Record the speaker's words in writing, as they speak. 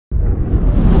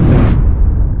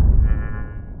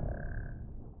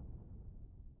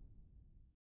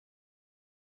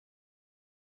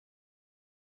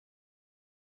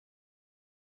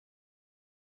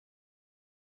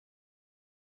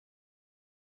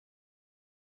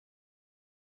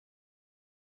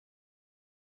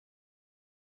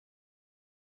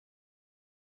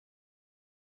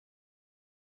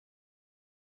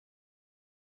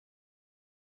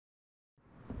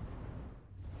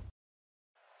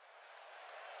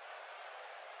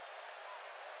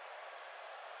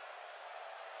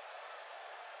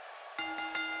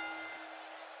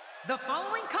The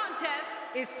following contest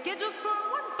is scheduled for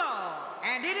one fall,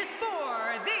 and it is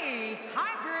for the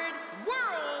Hybrid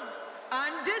World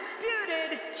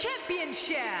Undisputed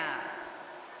Championship.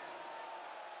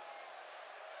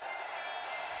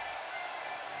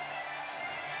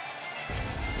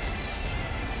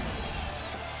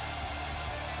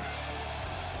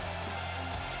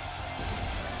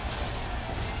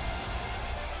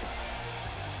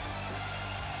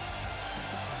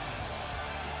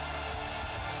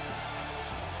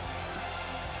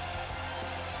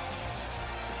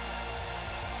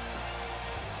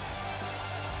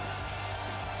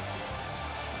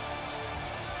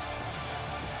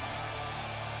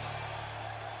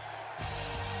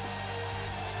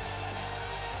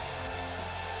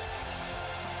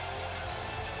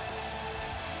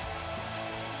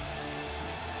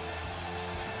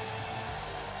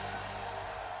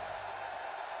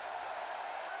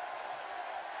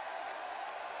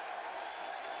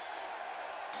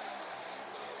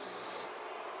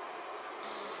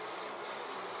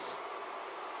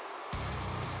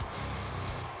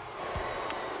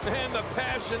 And the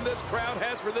passion this crowd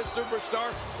has for this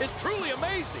superstar is truly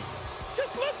amazing.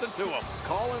 Just listen to him.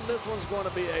 Calling this one's going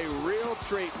to be a real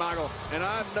treat, Michael, and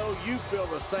I know you feel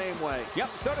the same way.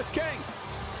 Yep, so does King.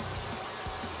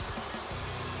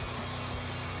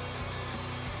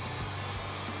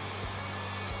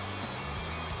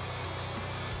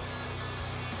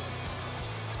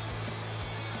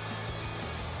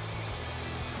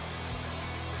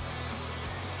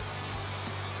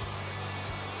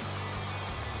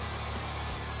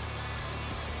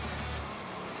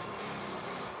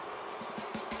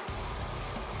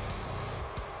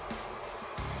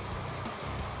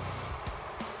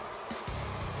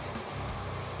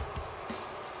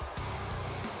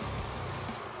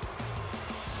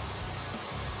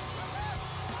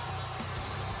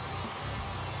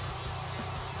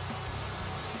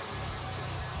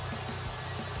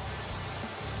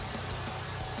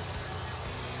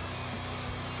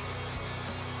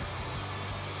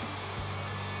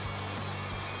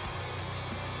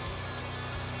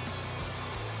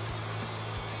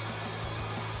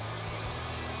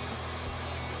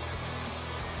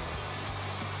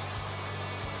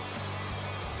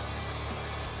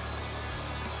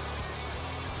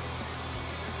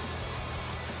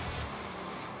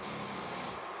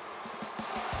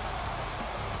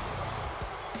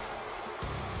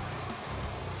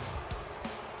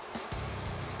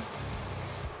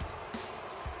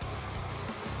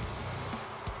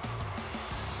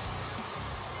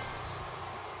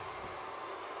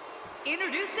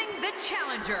 Introducing the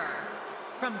challenger,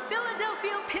 from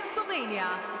Philadelphia, Pennsylvania,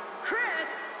 Chris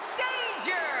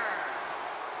Danger.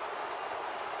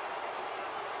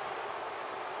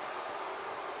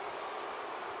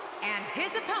 And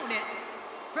his opponent,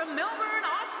 from Melbourne,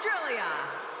 Australia,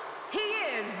 he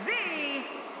is the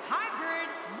Hybrid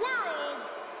World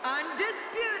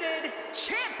Undisputed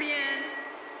Champion,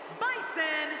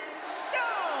 Bison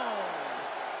Stone.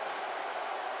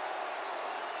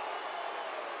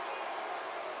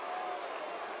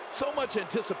 So much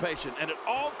anticipation, and it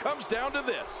all comes down to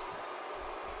this.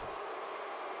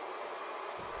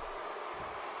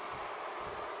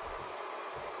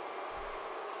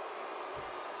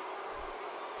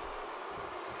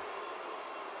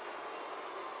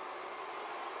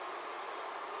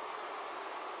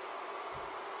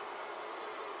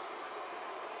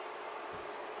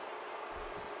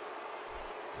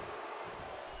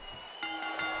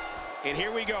 And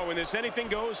here we go in this anything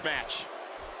goes match.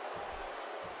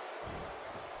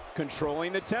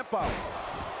 Controlling the tempo.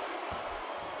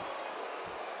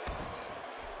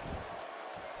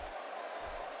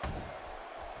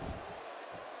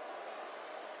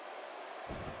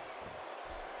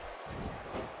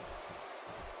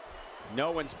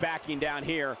 No one's backing down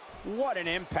here. What an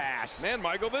impasse. Man,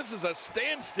 Michael, this is a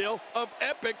standstill of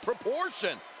epic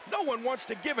proportion. No one wants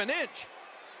to give an inch.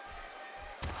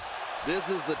 This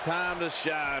is the time to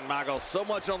shine, Michael. So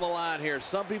much on the line here.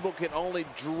 Some people can only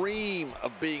dream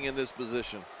of being in this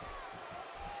position.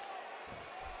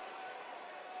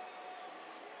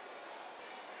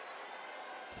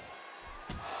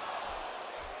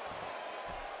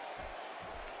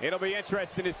 It'll be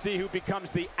interesting to see who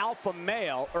becomes the alpha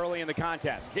male early in the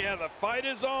contest. Yeah, the fight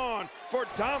is on for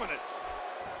dominance.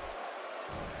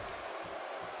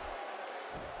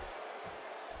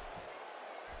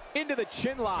 Into the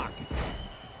chin lock.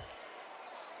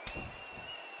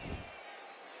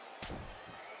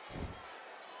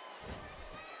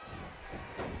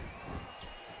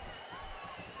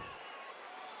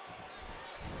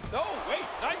 Oh, wait,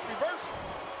 nice reversal.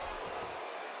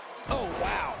 Oh,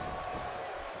 wow.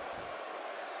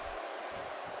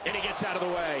 And he he gets out of the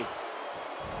way.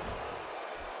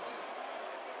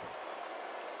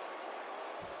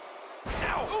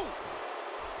 Ow! Ooh.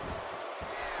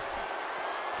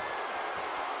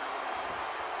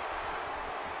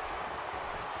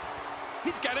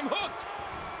 He's got him hooked.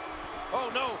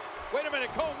 Oh, no. Wait a minute,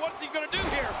 Cole. What's he going to do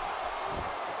here?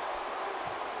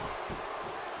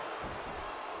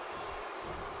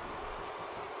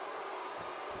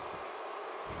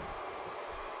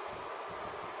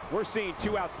 We're seeing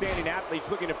two outstanding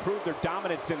athletes looking to prove their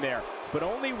dominance in there, but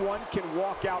only one can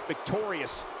walk out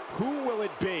victorious. Who will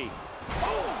it be?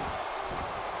 Oh!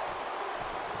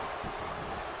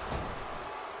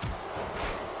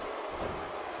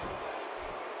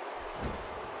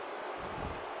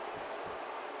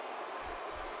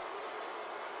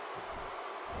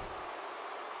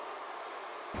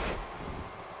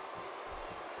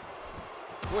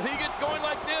 When he gets going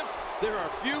like this, there are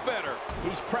few better.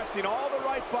 He's pressing all the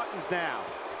right buttons now.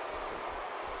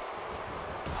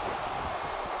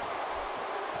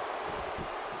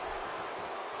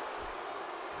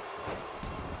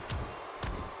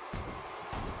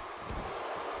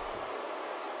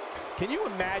 Can you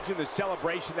imagine the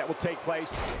celebration that will take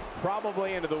place?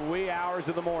 Probably into the wee hours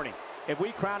of the morning. If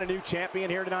we crown a new champion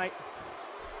here tonight.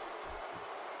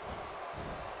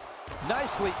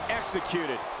 Nicely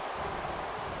executed.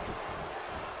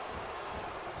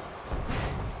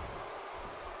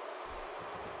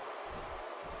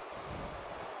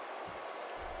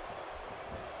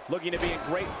 Looking to be in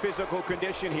great physical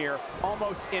condition here,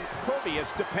 almost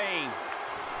impervious to pain.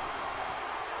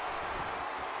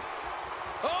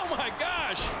 Oh my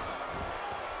gosh!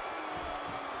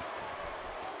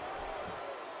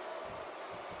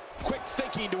 Quick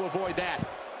thinking to avoid that.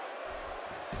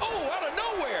 Oh, out of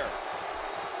nowhere!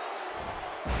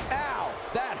 Ow,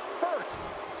 that hurt.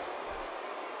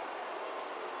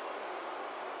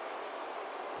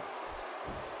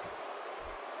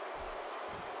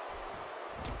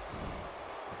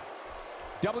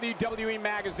 WWE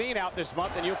Magazine out this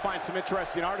month, and you'll find some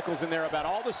interesting articles in there about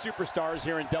all the superstars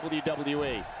here in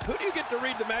WWE. Who do you get to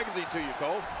read the magazine to you,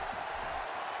 Cole?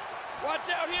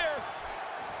 Watch out here!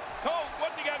 Cole,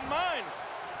 what's he got in mind?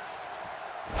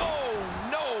 Oh,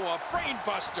 no, a brain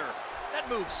buster. That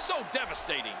move's so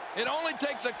devastating. It only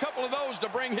takes a couple of those to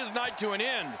bring his night to an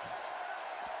end.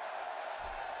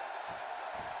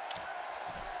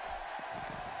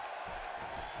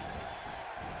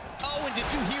 Oh, and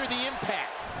did you hear the impact?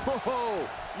 Whoa!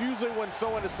 Usually when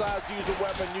someone decides to use a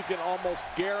weapon, you can almost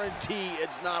guarantee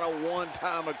it's not a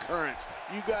one-time occurrence.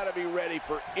 You got to be ready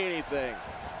for anything.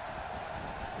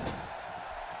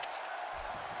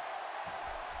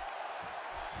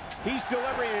 He's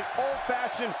delivering an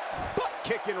old-fashioned butt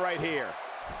kicking right here.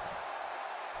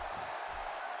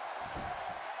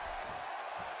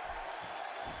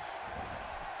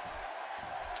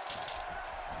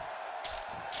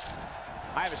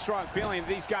 I have a strong feeling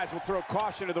these guys will throw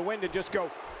caution to the wind and just go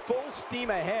full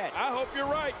steam ahead. I hope you're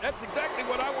right. That's exactly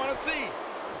what I want to see.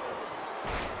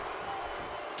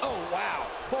 Oh, wow.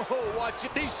 Whoa, watch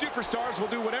it. These superstars will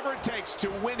do whatever it takes to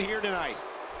win here tonight.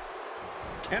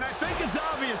 And I think it's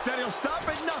obvious that he'll stop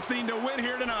at nothing to win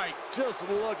here tonight. Just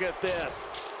look at this.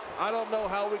 I don't know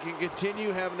how we can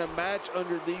continue having a match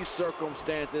under these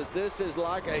circumstances. This is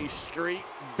like a street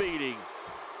beating.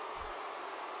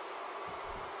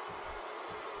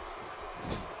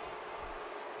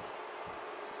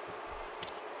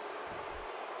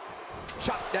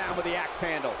 Chopped down with the axe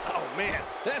handle. Oh, man,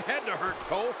 that had to hurt,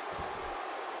 Cole.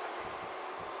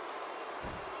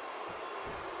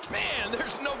 Man,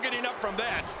 there's no getting up from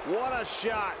that. What a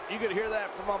shot. You could hear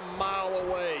that from a mile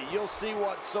away. You'll see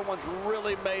what someone's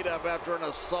really made of after an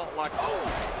assault like that.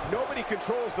 Oh! Nobody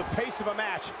controls the pace of a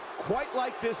match quite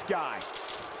like this guy.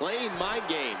 Playing mind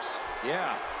games.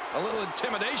 Yeah, a little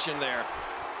intimidation there.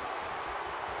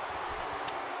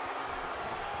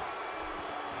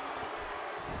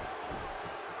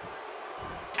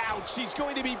 Ouch, he's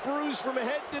going to be bruised from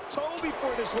head to toe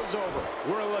before this one's over.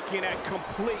 We're looking at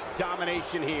complete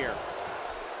domination here.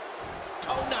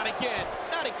 Oh, not again,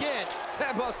 not again.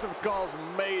 That must have caused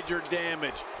major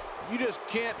damage. You just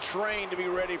can't train to be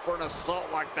ready for an assault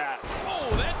like that. Oh,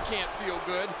 that can't feel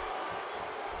good.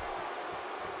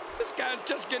 This guy's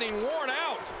just getting worn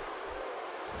out.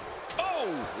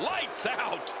 Oh, lights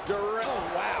out. Direct.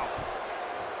 Oh, wow.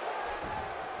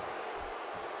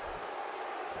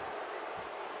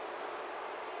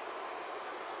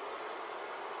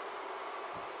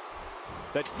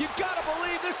 You gotta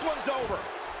believe this one's over.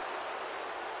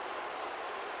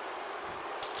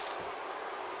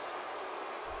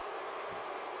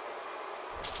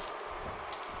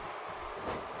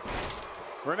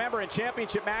 Remember, in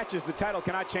championship matches, the title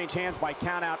cannot change hands by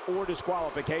countout or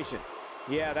disqualification.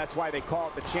 Yeah, that's why they call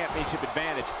it the championship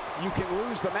advantage. You can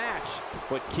lose the match,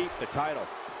 but keep the title.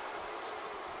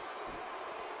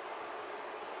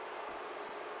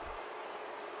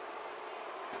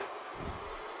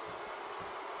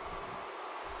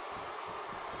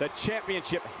 The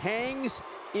championship hangs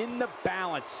in the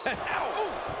balance.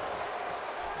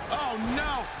 Oh,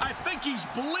 no. I think he's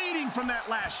bleeding from that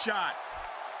last shot.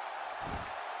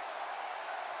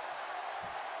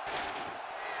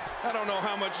 I don't know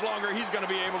how much longer he's going to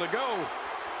be able to go.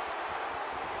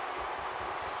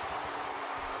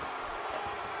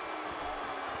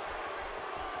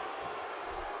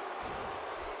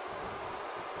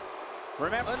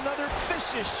 Remember, Another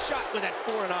vicious shot with that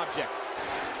foreign object.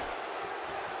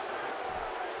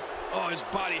 Oh, his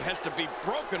body has to be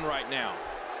broken right now.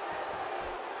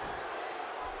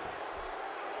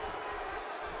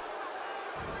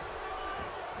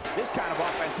 this kind of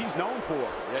offense he's known for.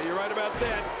 Yeah, you're right about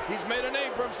that. He's made a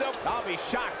name for himself. I'll be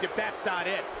shocked if that's not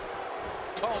it.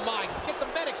 Oh, my. Get the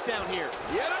medics down here.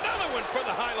 Yet another one for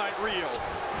the highlight reel.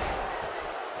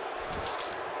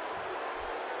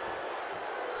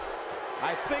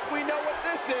 I think we know what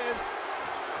this is.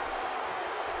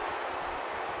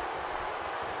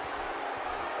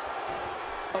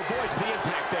 Avoids the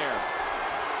impact there.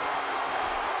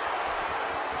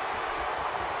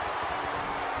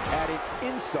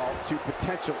 Adding insult to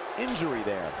potential injury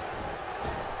there.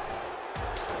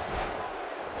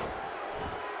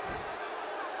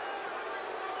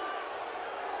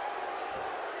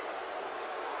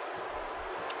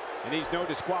 In these no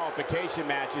disqualification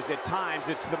matches, at times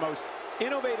it's the most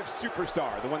innovative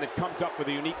superstar, the one that comes up with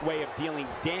a unique way of dealing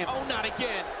damage. Oh, not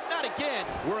again. Not again.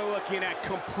 We're looking at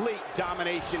complete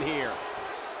domination here.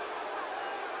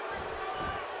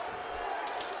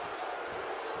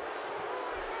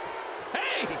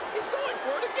 Hey, he's going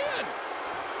for it again.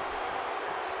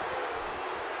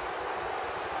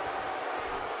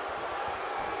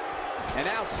 And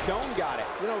now Stone got it.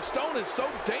 You know, Stone is so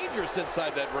dangerous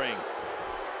inside that ring.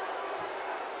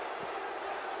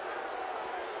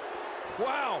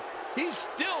 Wow, he's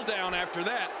still down after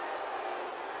that.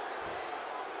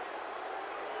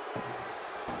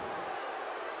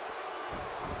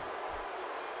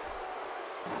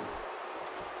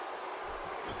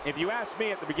 If you asked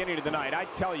me at the beginning of the night,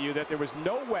 I'd tell you that there was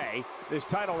no way this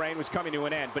title reign was coming to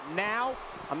an end. But now,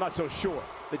 I'm not so sure.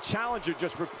 The challenger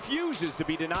just refuses to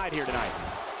be denied here tonight.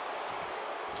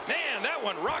 Man, that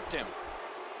one rocked him.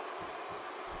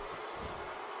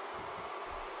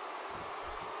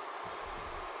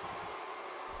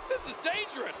 This is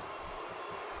dangerous.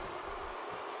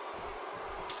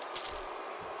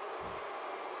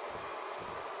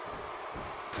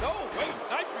 Oh, wait,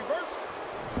 nice reversal.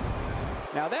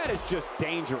 Now that is just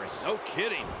dangerous. No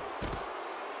kidding.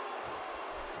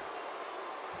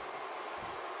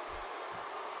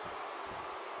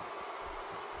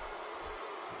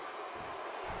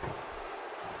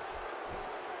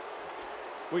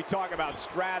 We talk about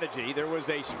strategy. There was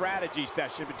a strategy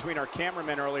session between our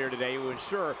cameramen earlier today to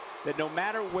ensure that no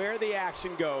matter where the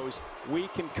action goes, we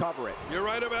can cover it. You're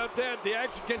right about that. The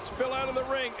action can spill out of the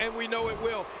ring, and we know it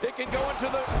will. It can go into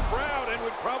the crowd, and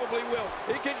it probably will.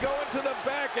 It can go into the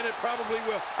back, and it probably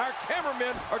will. Our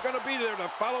cameramen are going to be there to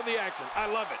follow the action. I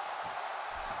love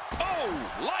it.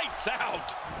 Oh, lights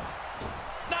out.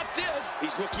 Not this.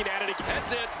 He's looking at it again.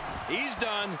 That's it. He's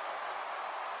done.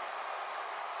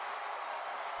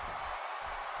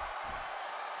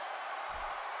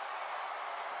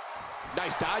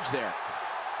 Nice dodge there.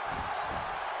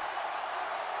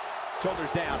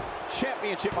 Shoulders down.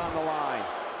 Championship on the line.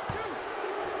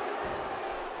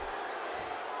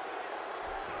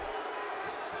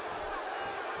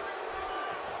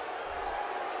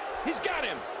 He's got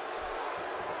him.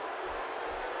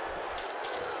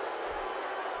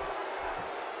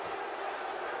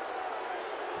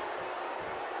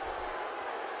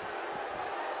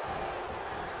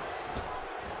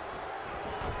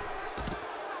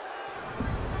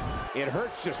 It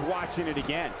hurts just watching it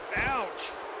again.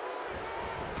 Ouch.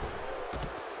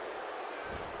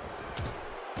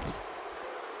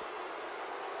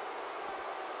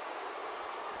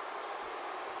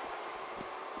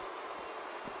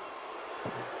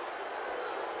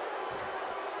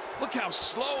 Look how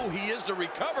slow he is to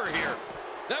recover here.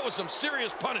 That was some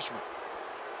serious punishment.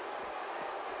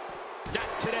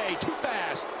 Not today. Too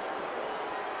fast.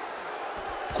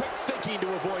 Quick thinking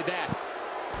to avoid that.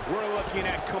 We're looking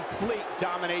at complete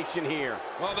domination here.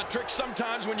 Well, the trick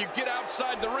sometimes when you get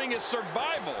outside the ring is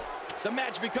survival. The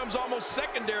match becomes almost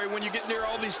secondary when you get near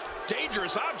all these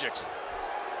dangerous objects.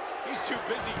 He's too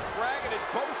busy bragging and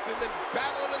boasting than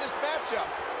battling in this matchup.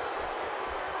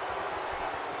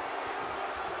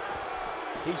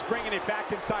 He's bringing it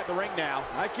back inside the ring now.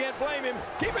 I can't blame him.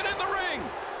 Keep it in the ring.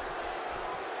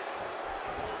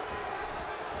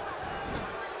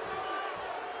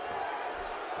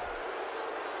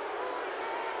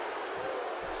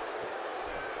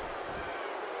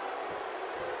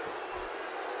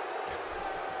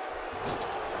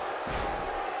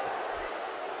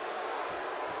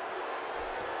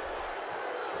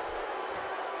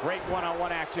 Great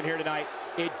one-on-one action here tonight.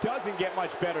 It doesn't get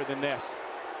much better than this.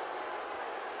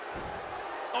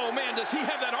 Oh, man, does he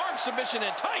have that arm submission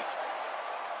in tight?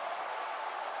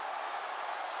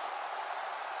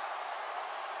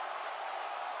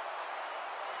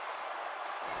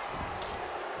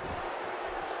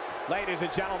 Ladies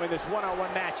and gentlemen, this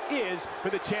one-on-one match is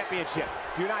for the championship.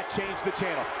 Do not change the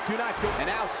channel. Do not go. And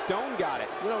now Stone got it.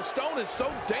 You know, Stone is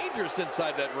so dangerous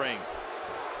inside that ring.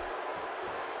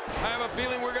 I have a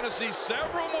feeling we're going to see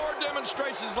several more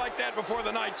demonstrations like that before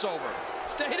the night's over.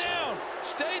 Stay down.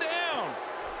 Stay down.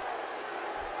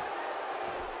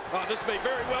 Oh, this may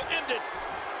very well end it.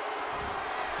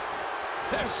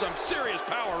 There's some serious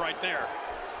power right there.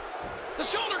 The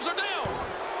shoulders are down.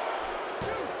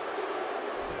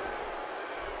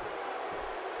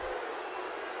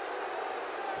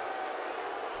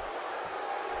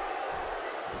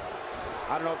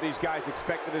 I don't know if these guys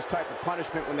expected this type of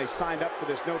punishment when they signed up for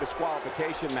this no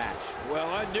disqualification match. Well,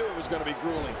 I knew it was going to be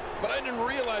grueling, but I didn't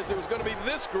realize it was going to be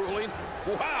this grueling.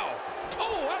 Wow.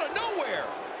 Oh, out of nowhere.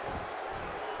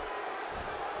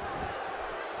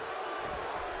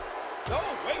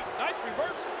 Oh, wait, nice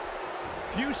reversal.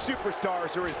 Few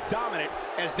superstars are as dominant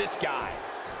as this guy.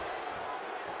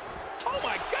 Oh,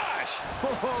 my gosh.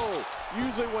 Whoa.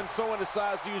 Usually when someone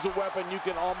decides to use a weapon, you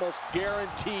can almost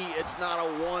guarantee it's not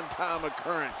a one-time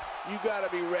occurrence. You got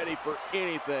to be ready for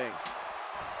anything.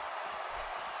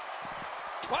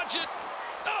 Watch it.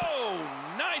 Oh,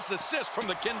 nice assist from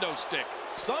the kendo stick.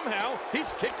 Somehow,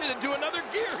 he's kicked it into another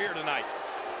gear here tonight.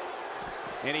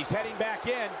 And he's heading back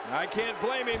in. I can't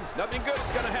blame him. Nothing good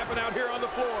is going to happen out here on the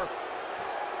floor.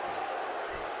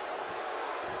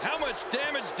 How much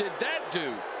damage did that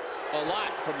do? A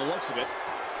lot from the looks of it.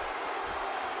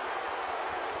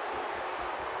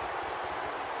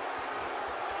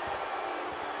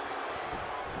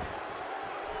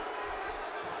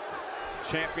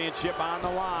 Championship on the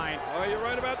line. Oh, you're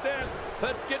right about that.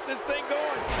 Let's get this thing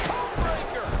going. Code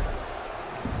breaker.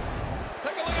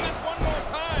 Take a look at this one more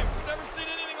time. We've never seen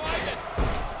anything like it.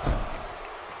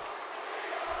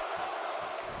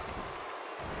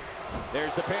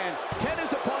 There's the pin. Can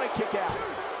his opponent kick out?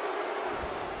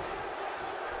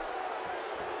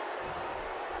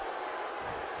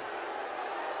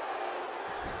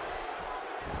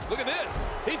 Look at this.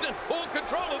 He's in full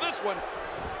control of this one.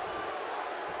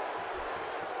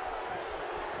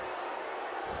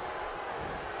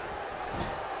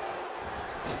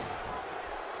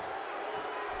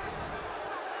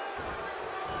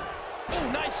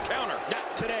 Oh, nice counter.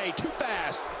 Not today. Too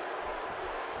fast.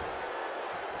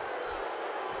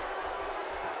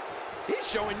 He's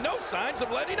showing no signs of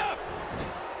letting up.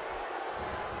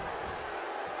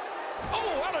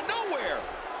 Oh, out of nowhere.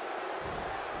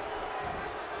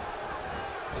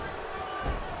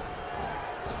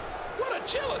 What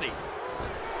agility.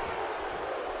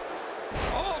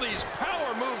 All these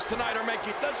power moves tonight are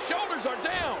making, the shoulders are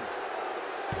down.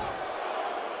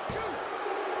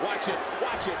 Watch it.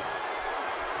 Watch it.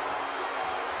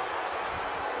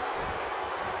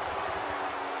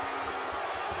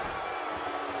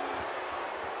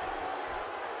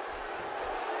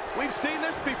 We've seen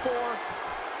this before.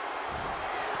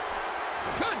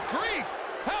 Good grief.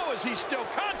 How is he still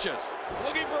conscious?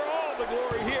 Looking for all the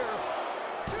glory here.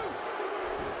 2,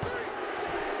 3.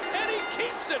 And he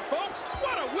keeps it, folks.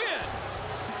 What a win.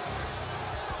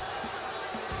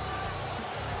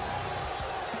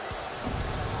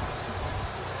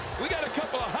 We got a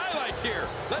couple of highlights here.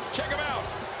 Let's check them out.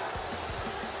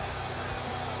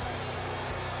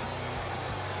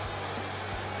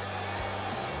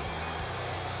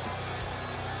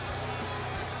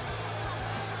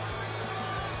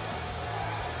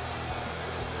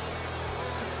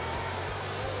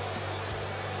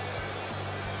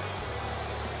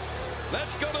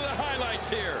 Let's go to the highlights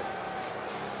here.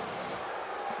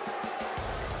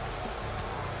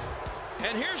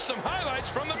 And here's some highlights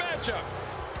from the matchup.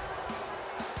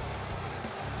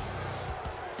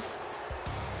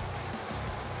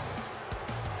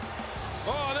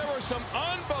 Oh, there were some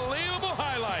unbelievable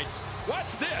highlights.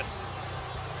 Watch this.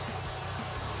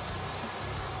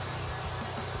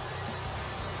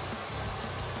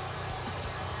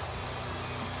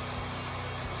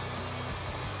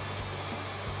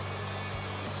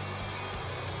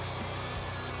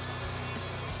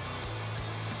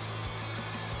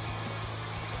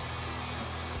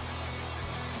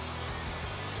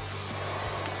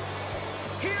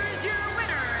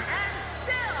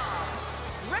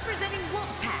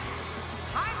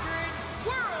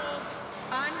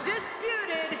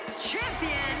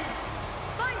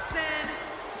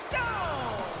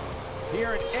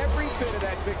 Hearing every bit of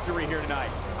that victory here tonight.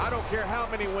 I don't care how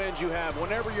many wins you have.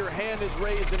 Whenever your hand is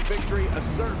raised in victory, a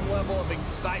certain level of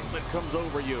excitement comes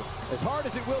over you. As hard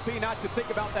as it will be not to think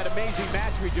about that amazing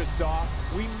match we just saw,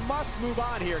 we must move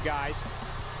on here, guys.